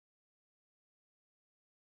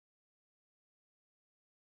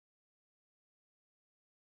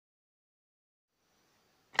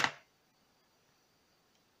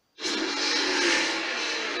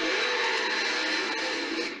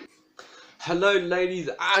Hello ladies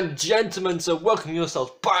and gentlemen, so welcome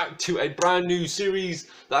yourselves back to a brand new series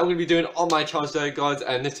that I'm going to be doing on my channel today, guys.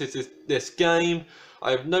 And this is this game. I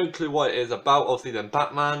have no clue what it is about, obviously, than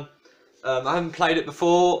Batman. I haven't played it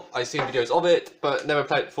before. I've seen videos of it, but never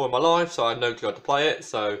played it before in my life, so I have no clue how to play it.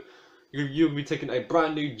 So you'll be taking a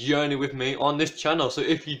brand new journey with me on this channel. So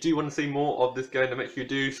if you do want to see more of this game, then make sure you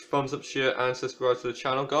do thumbs up, share and subscribe to the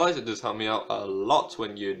channel, guys. It does help me out a lot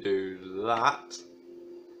when you do that.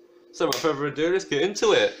 So without further ado, let's get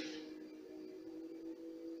into it.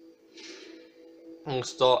 I'll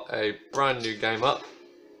start a brand new game up.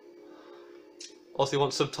 Also, you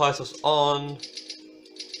want subtitles on.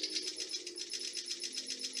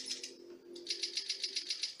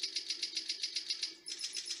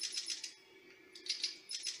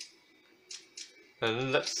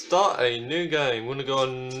 And let's start a new game. We're gonna go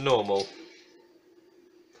on normal.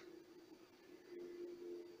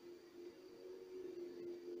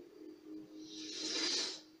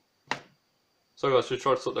 Sorry guys, should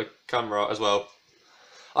try to sort the camera out as well.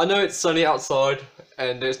 I know it's sunny outside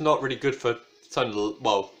and it's not really good for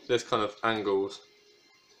this kind of angles.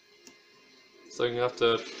 So you're gonna have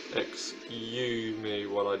to excuse me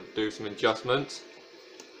while I do some adjustments.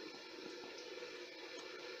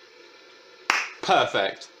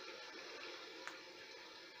 Perfect.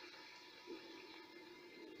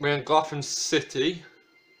 We're in Gotham City.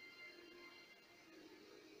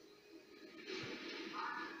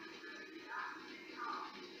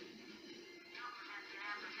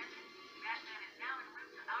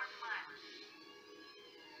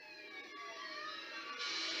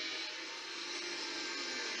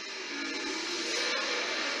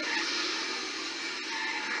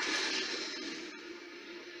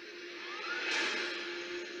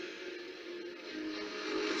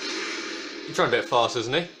 He's trying a bit fast,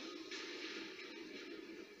 isn't he?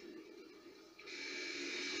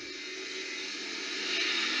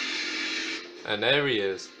 And there he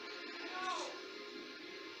is.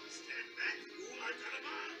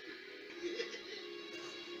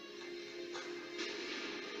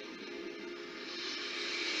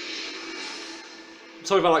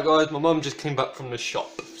 Sorry about that, guys. My mum just came back from the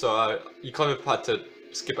shop, so you kind of had to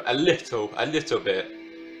skip it a little bit.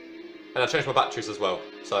 And I changed my batteries as well.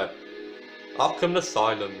 So, Arkham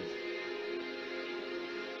Asylum.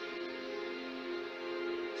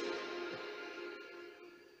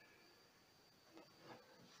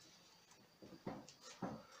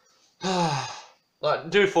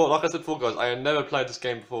 Like I said before, guys, I have never played this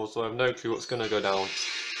game before, so I have no clue what's gonna go down.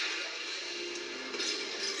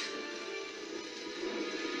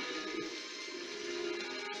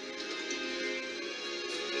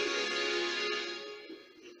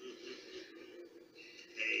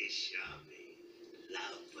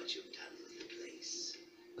 You've done with the place.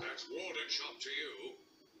 That's Warden shop to you.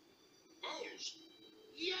 Bowles!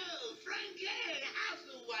 Yo, Frankie! How's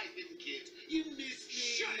the wife and kids? You miss me?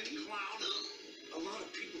 Shut it, clown! A lot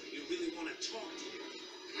of people here really want to talk to you.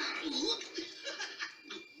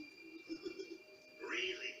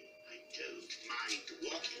 Really? I don't mind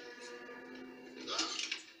walking.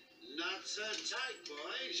 Not so tight,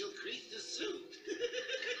 boy. She'll crease the suit.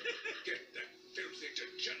 Get that filthy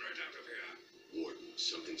degenerate out of here. Warden,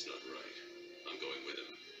 something's not right. I'm going with him.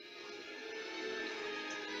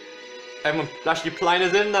 Everyone actually playing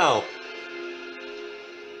us in now.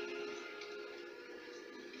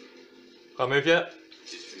 Can't move yet?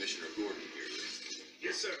 Is Commissioner Gordon here?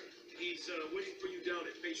 Yes, sir. He's waiting for you down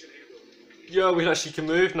at patient handle. Yo, we actually can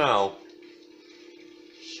move now.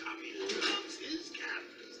 Sharpie loves his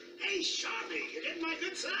cameras. Hey, Sharpie, you get my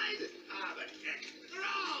good side? Ah, but heck, they're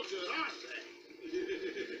all good, aren't they?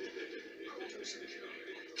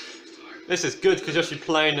 This is good because you're actually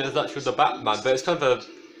playing as actually the Batman, but it's kind of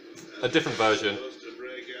a different version.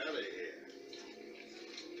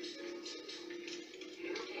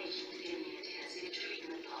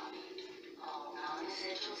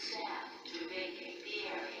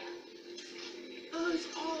 Oh, it's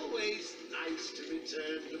always nice to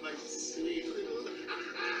return to my sweet little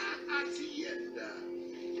hacienda.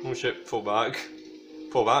 Oh shit, fall back.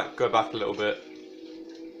 Fall back, go back a little bit.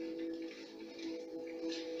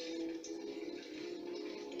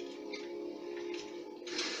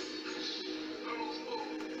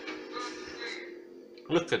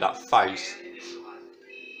 Look at that face.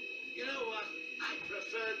 You know what? I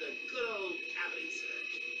prefer the good old cavity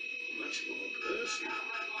search. Much more personal.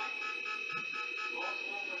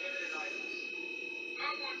 I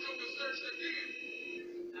want you to search the key.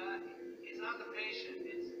 It's not the patient,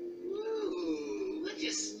 it's... Ooh, let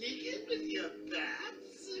you sneak in with your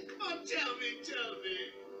bats? Come on, tell me.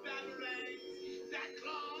 Batarangs, bat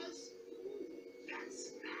claws, bat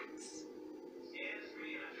snacks.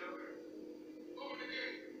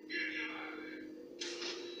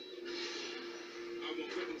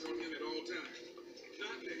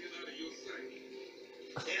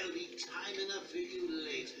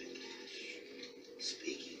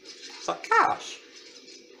 Is that Cash?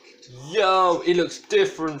 Yo, he looks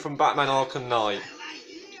different from Batman Arkham Knight. I like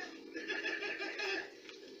him.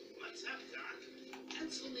 What's up, Doc?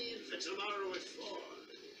 Pencil me in for tomorrow at 4.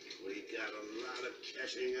 We got a lot of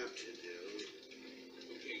catching up to do.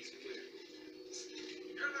 Okay, it's clear.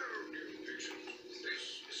 Hello, new patient.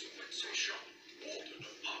 This is Wednesday Shop. Walton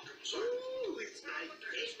of Arkham Asylum. Ooh, it's my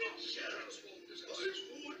favorite show. But it's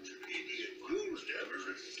one idiot who's never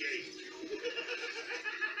escaped.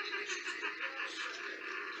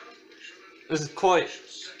 This is quite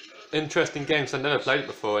interesting game because I've never played it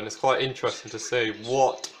before, and it's quite interesting to see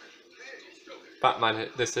what Batman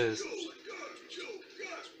this is.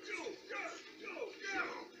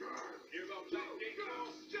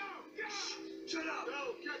 Shut up!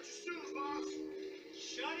 No, catch you soon, boss.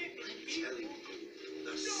 Shut it! I'm telling you,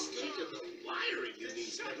 the state of the wiring in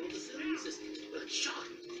these metal facilities is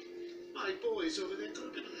shocking. My boys over there could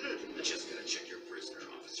have been hurt. I'm just gonna check your prisoner,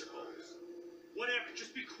 Officer Holmes. Whatever,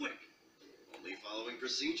 just be quick. Only following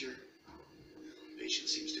procedure. Patient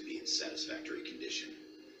seems to be in satisfactory condition.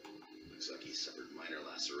 Looks like he suffered minor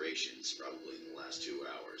lacerations, probably in the last 2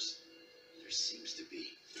 hours. There seems to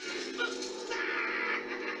be.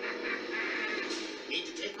 Need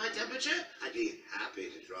to take my temperature? I'd be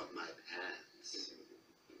happy to drop my pants.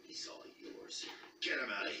 He's all yours. Get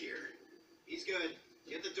him out of here. He's good.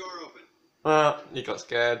 Get the door open. He got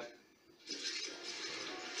scared.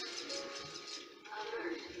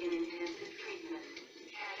 Alert in intensive treatment.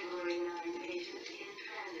 Category 9 patient in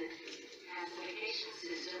transit. Classification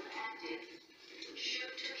system active.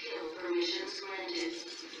 Shoot to kill permissions granted.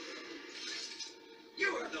 You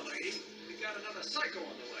heard the lady. We got another psycho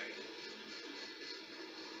on the way.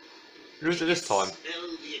 Who's it this time?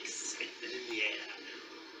 Smell the excitement in the air.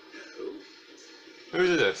 No? Who is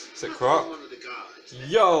this? Is it Croc? One of the guards.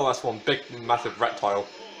 Yo, that's one big, massive reptile. Boy,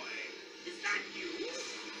 is that you?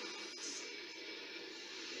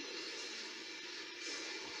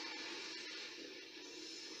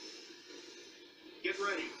 Get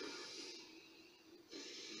ready.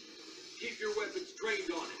 Keep your weapons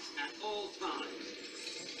trained on it at all times.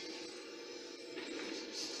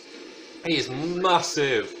 He is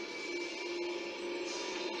massive.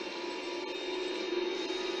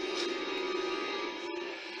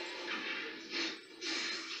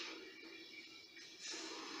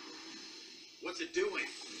 What's it doing?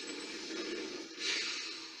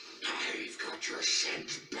 I've got your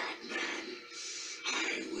scent, Batman.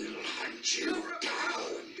 I will hunt you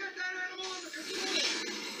down. Get that animal under control.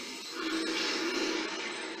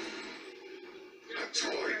 A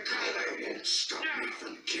toy collar won't stop me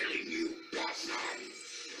from killing you, Batman.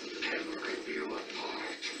 I'll rip you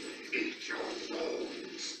apart. Eat your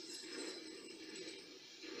bones.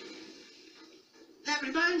 That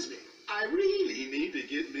reminds me. I really need to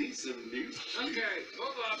get me some new Okay,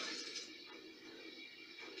 move up.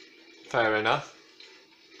 Fair enough.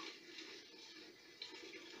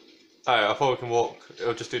 Oh, I thought we can walk.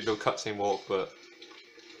 It'll just do a little cutscene walk, but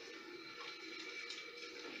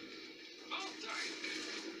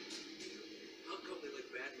How come they let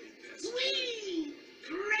Batman pass? Whee!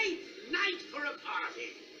 Great night for a party.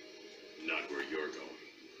 Not where you're going.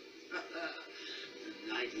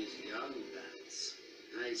 The night is young, Bats.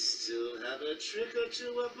 I still have a trick or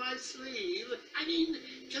two up my sleeve. I mean,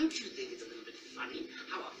 don't you think it's a little bit funny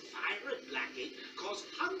how a fire at Blackgate caused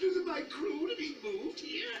hundreds of my crew to be moved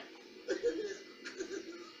here?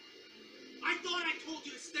 I thought I told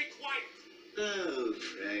you to stay quiet. Oh,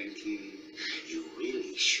 Frankie, you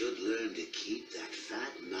really should learn to keep that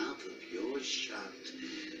fat mouth of yours shut.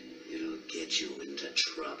 It'll get you into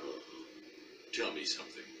trouble. Tell me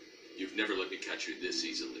something. You've never let me catch you this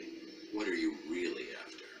easily. What are you really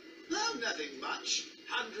after? Oh, nothing much.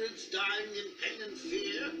 Hundreds dying in pain and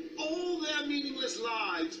fear. All their meaningless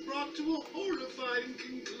lives brought to a horrifying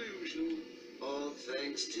conclusion. All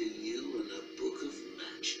thanks to you and a book of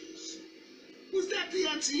matches. Was that the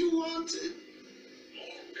answer you wanted?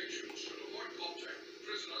 All patients should avoid contact with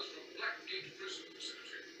prisoners from Blackgate Prison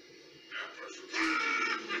Facility.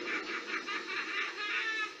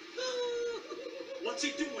 What's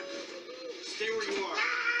he doing? Stay where you are.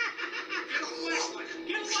 Get a flashlight.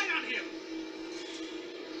 Get a light on him.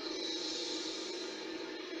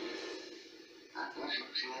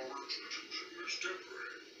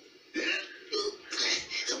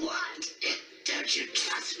 What? Don't you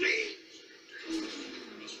trust me?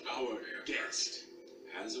 Our guest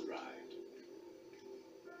has arrived.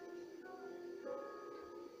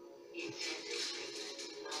 Intensive treatment.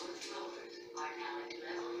 Lower floors are now at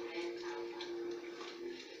level red alpha.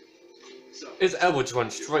 So, his elbow just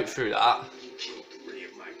went straight through that. you killed 3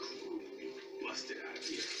 of my crew. You busted out of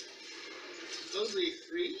here. Only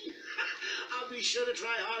 93? I'll be sure to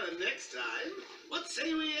try harder next time. What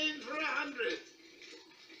say we aim for 100?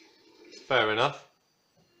 Fair enough.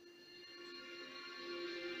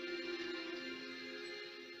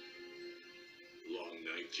 Long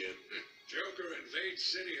night, Jim. Joker invades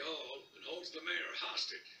City Hall and holds the mayor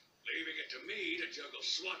hostage, leaving it to me to juggle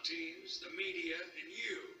SWAT teams, the media, and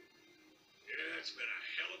you. Yeah, it's been a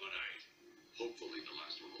hell of a night. Hopefully the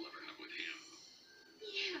last one we'll ever have with him.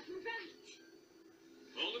 Yeah, right.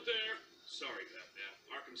 Hold it there. Sorry, Batman.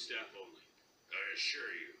 Arkham staff only. I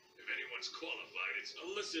assure you, if anyone's qualified, it's...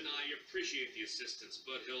 Listen, I appreciate the assistance,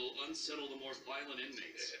 but he'll unsettle the more violent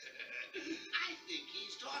inmates. I think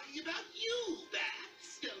he's talking about you,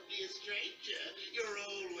 Bats. Don't be a stranger. You're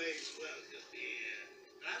always welcome here.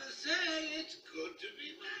 Gotta say, it's good to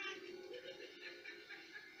be back.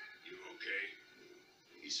 You okay?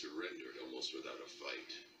 He surrendered almost without a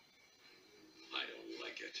fight. I don't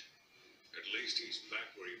like it. At least he's back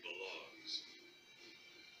where he belongs.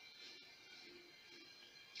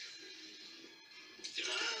 Get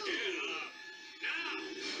up! Now!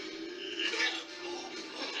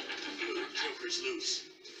 Joker's loose.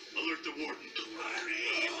 Alert the warden. The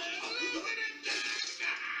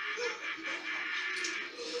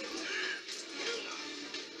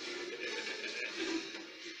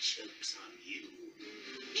joke's on you.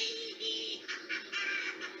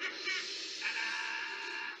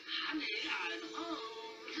 Honey, I'm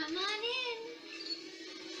home. Come on in.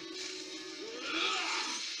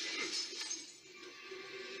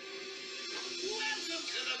 Welcome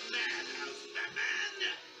to the madhouse,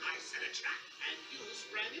 Batman. I set a trap, and you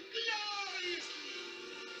sprang it gloriously.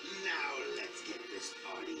 Now let's get this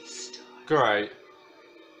party started. Great.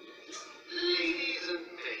 Ladies and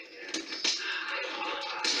patrons,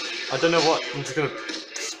 I don't know what. I'm just gonna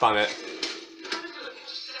spam it.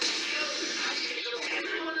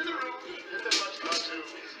 everyone in the room, and the much love too.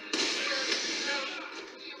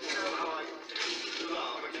 You know how I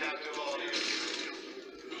love a captive audience.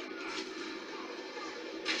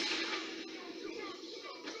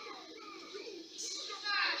 I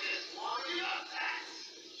just warmed you up, Bats.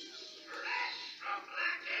 Fresh from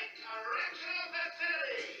Black Ink Correctional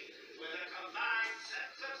Facility, with a combined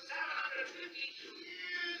sense of 752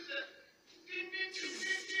 years. Ding, ding, ding,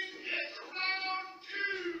 ding, ding. It's round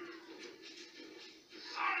two.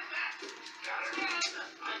 Sorry, Bats. Gotta run.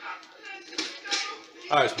 I got places to go.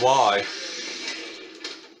 Oh, it's why.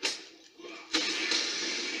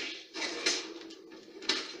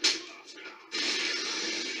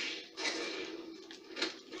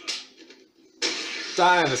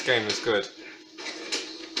 Damn, this game is good.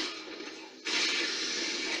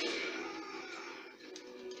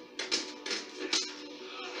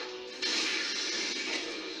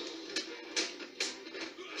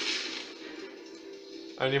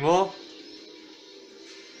 Any more? The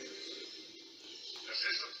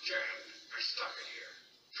system's jammed. We're stuck in here.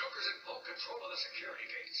 Joker's in full control of the security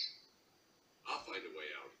gates. I'll find a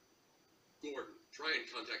way out. Gordon, try and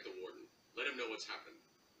contact the warden. Let him know what's happened.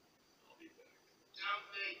 I'll be back. Don't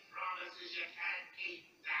make promises you can't keep,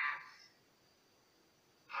 Bats.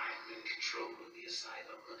 I'm in control of the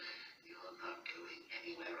asylum. You're not going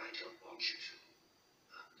anywhere I don't want you to.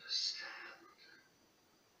 Understand?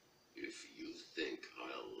 If you think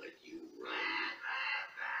I'll let you run...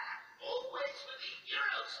 Always with the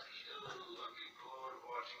hero speed. Looking forward to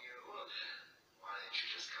watching you. Why didn't you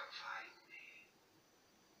just come find me?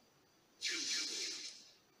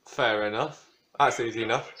 Fair enough. That's easy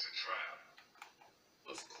enough. It's a trap.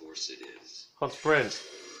 Of course it is. Hot sprint.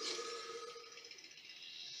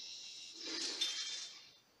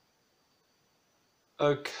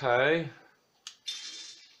 Okay.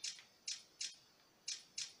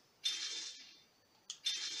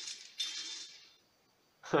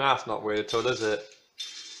 That's not weird at all, is it?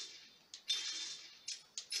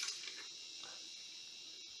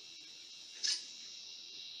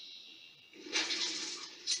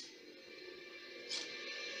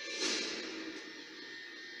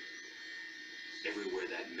 Everywhere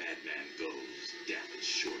that madman goes, death is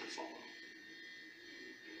sure to follow.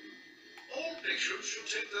 All patients should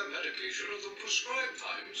take their medication at the prescribed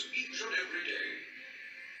times each and every day.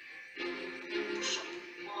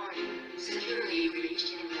 Warning. Security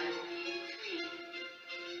breach in level B3.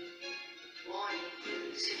 Warning.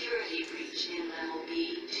 Security breach in level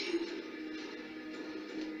B2.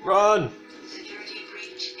 Run! Security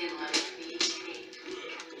breach in level B3.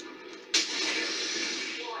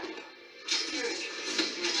 Warning. Security breach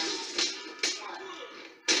in level B1.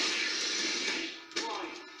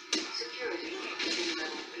 Warning. Security breach in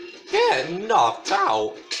level B2. Get knocked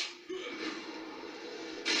out!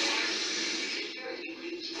 Security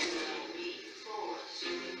breach in level B4.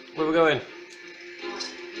 Where we going?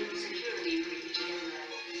 Security breach in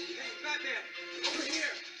level B. Hey, Batman! Over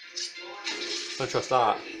here! Don't trust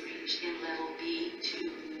that. Security breach in level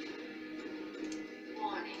B2.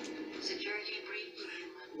 Warning. Security breach in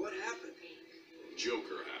level What happened?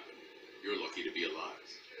 Joker happened. You're lucky to be alive.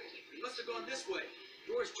 He must have gone this way.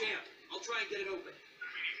 Door's jammed. I'll try and get it open.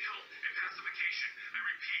 We need help and pacification. I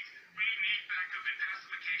repeat, we need backup and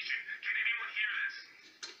pacification. Can anyone hear this?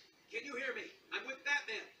 Can you hear me? I'm with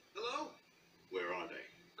Batman. Hello? Where are they?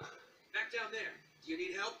 Back down there. Do you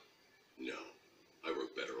need help? No. I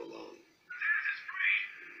work better alone. Zaz is free.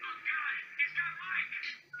 Oh God, he's got Mike.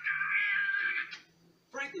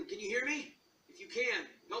 Franklin, can you hear me? If you can,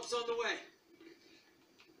 help's on the way.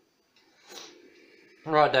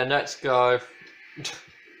 Right then, let's go. Oracle,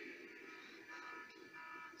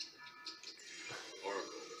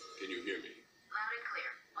 can you hear me? Loud and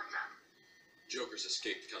clear. What's up? Joker's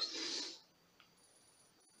escaped custody.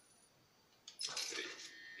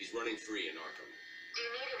 He's running free in Arkham. Do you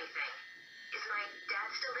need anything? Is my dad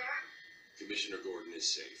still there? Commissioner Gordon is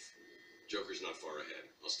safe. Joker's not far ahead.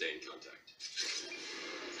 I'll stay in contact.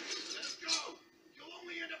 Let's go! You'll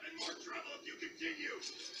only end up in more trouble if you continue!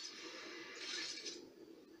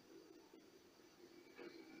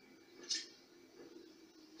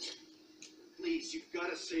 Please, you've got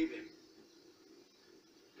to save him.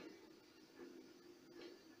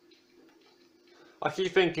 I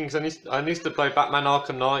keep thinking, because I need to play Batman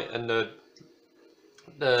Arkham Knight, and the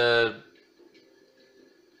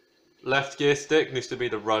left gear stick needs to be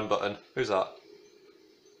the run button. Who's that?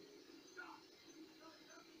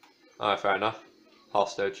 Alright, fair enough.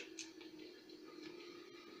 Hostage.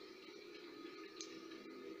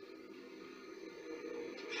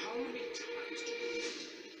 How many times do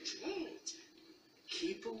you need to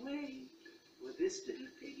keep away with this little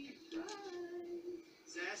piggy fry?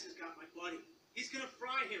 Zaz has got my buddy. He's gonna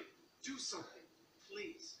fry him. Do something,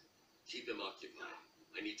 please. Keep him occupied.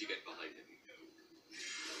 I need to get behind him.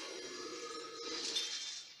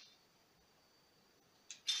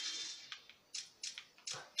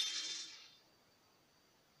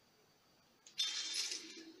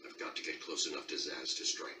 I've got to get close enough to Zaz to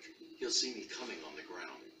strike. He'll see me coming on the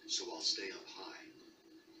ground, so I'll stay up high.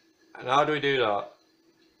 And how do we do that?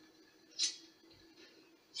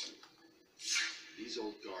 These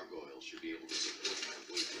old gargoyles should be able to support my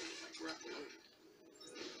weight if I grapple up.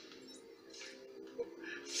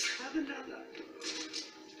 Have another.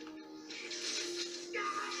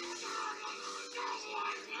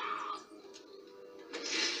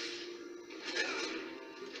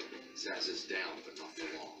 Zaz is down, but not for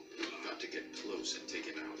long. I've got to get close and take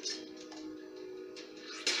him out.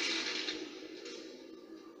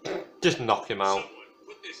 Just knock him out. Someone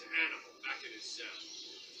put this animal back in his cell.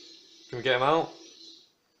 Can we get him out?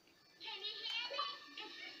 Can you hear me?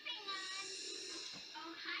 Is this thing on?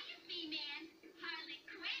 Oh, hiya, B-Man. Harley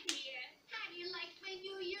Quinn here. How do you like my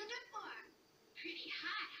new uniform? Pretty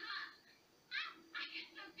hot, huh? Oh, I got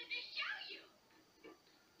something to show you.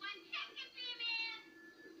 1 second, B-Man.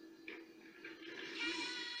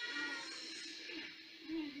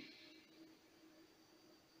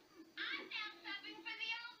 I'm now subbing for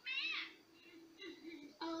the old man.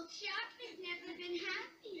 Old Shark has never been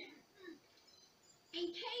happier. In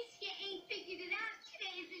case you ain't figured it out,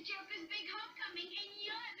 today is the Joker's big homecoming, and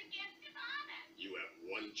you're the guest of honor. You have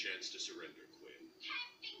one chance to surrender, Quinn.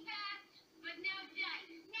 Tempting that, but no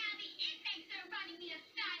dice. Now the inmates are running the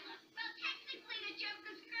asylum. Well, technically the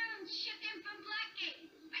Joker's goons shipped him from Blackgate,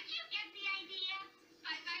 but you get the idea.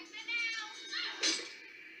 Bye-bye for now.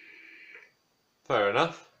 Fair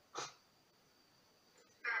enough.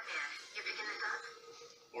 Batman, you picking this up?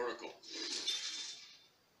 Oracle,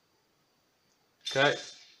 Okay.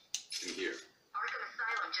 I'm here. Arkham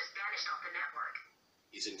Asylum just vanished off the network.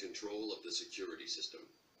 He's in control of the security system.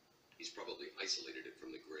 He's probably isolated it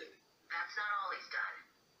from the grid. That's not all he's done.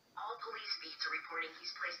 All police beats are reporting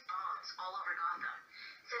he's placed bombs all over Gotham.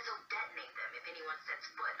 Says he'll detonate them if anyone sets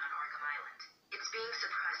foot on Arkham Island. It's being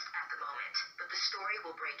suppressed at the moment, but the story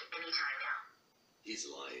will break any time now. He's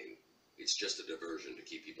lying. It's just a diversion to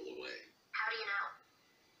keep people away. How do you know?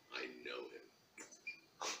 I know him.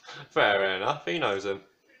 Fair enough. He knows him.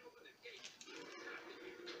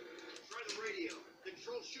 Try the radio.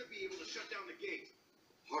 Control should be able to shut down the gate.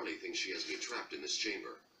 Harley thinks she has me trapped in this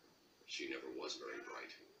chamber. She never was very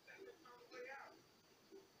bright.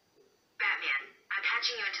 Batman, I'm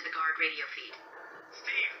patching you into the guard radio feed.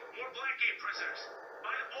 Steve, more Blackgate prisoners.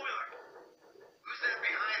 By the boiler. Who's that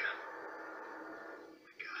behind them? Oh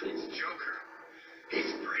my God, it's Joker.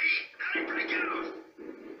 He's free. How'd he break out?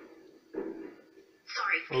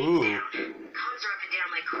 Sorry, Ooh. feed's down. Comms are up and down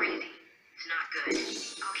like crazy. It's not good.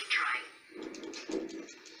 I'll keep trying.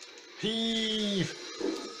 Heave!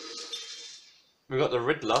 We got the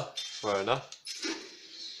Riddler, fair enough.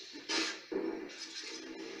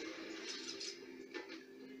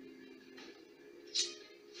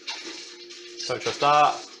 Don't trust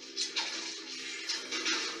that.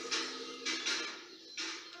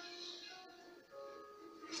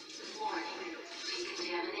 Warning.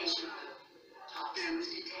 Decontamination room. Toxins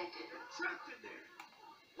detected. Trapped in there.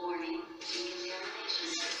 Warning. Decontamination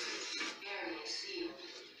room. Area sealed.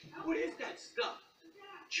 What is that stuff?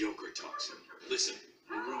 Joker toxin. Listen,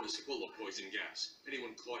 the room is full of poison gas.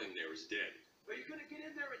 Anyone caught in there is dead. Are you gonna get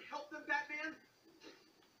in there and help them, Batman?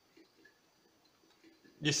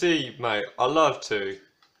 You see, mate, I love to.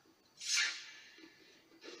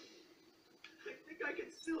 I think I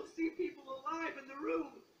can still see people alive in the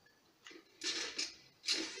room.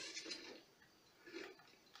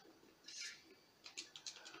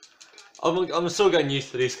 I'm still getting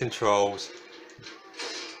used to these controls.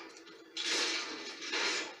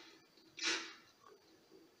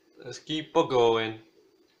 Let's keep on going.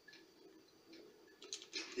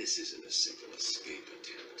 This isn't a simple escape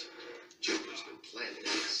attempt. Joker's been planning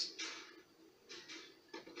this.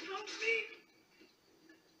 Help me!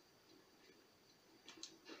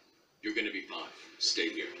 You're gonna be fine. Stay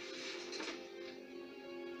here.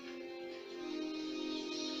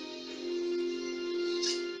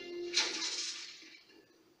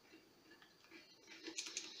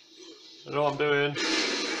 I know what I'm doing.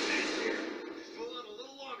 Hold on a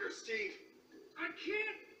little longer, Steve. I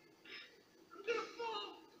can't. I'm gonna fall.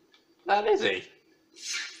 That is he.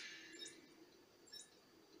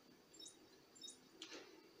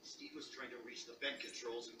 Steve was trying to reach the vent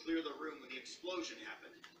controls and clear the room when the explosion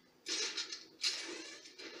happened.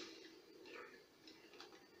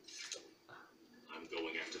 I'm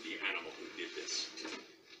going after the animal who did this.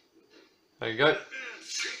 There you go. Batman,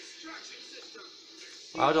 extraction system.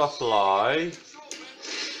 How do I fly? Control vent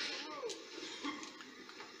in the room.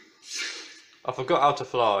 I forgot how to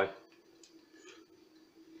fly.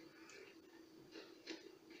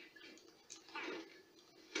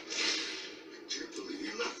 Can't believe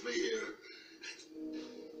you left me here.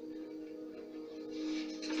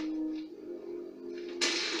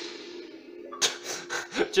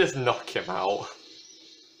 Just knock him out.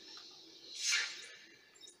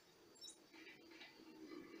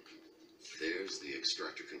 There's the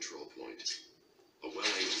extractor control point. A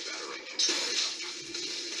well-aimed battery should blow it up.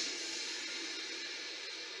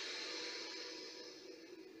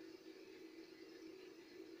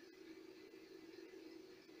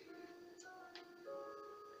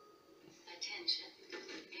 Attention.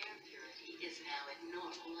 Air purity is now at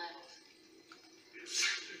normal levels.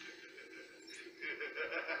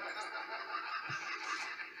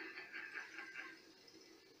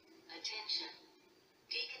 Attention.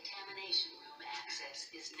 Decontamination room access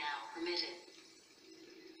is now permitted.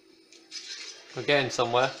 We're getting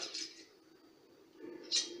somewhere.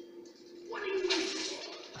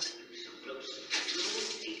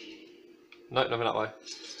 Nope, nothing that way.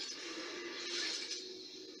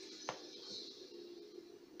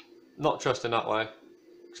 Not trusting that way,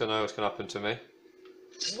 because I know what's going to happen to me.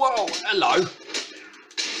 Whoa, hello!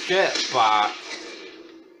 Get back!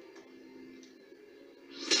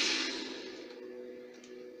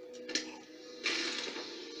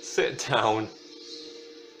 Sit down.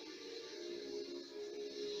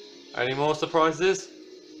 Any more surprises?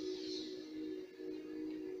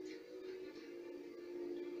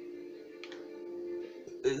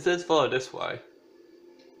 It says follow this way.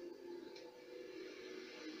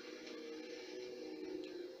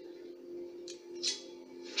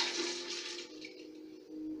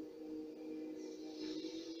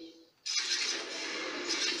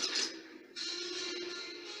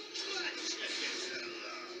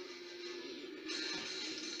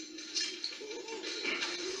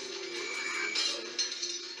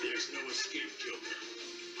 There's no escape, Joker.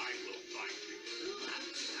 I will find you.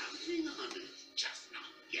 Counting on it, just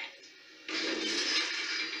not yet.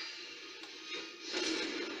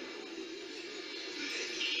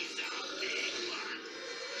 He's a big one.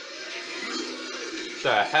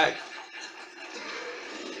 The heck?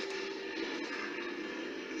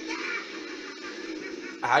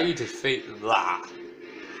 How you defeat that?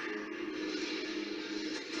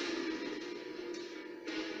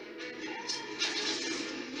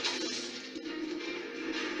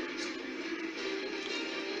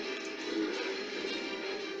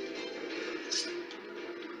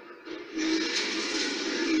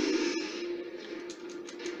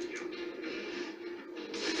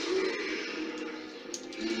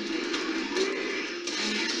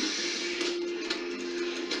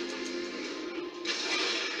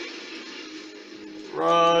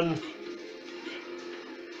 Run!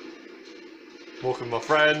 Walking with my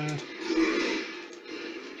friend.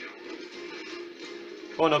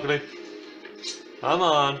 Come on, Ugly. Come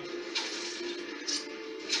on.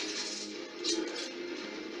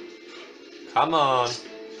 Come on.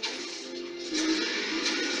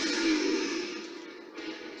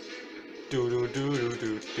 Do do do do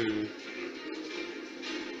do do.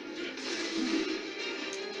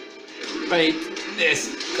 Bait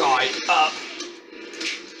this guy up.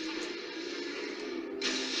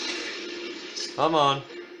 Come on.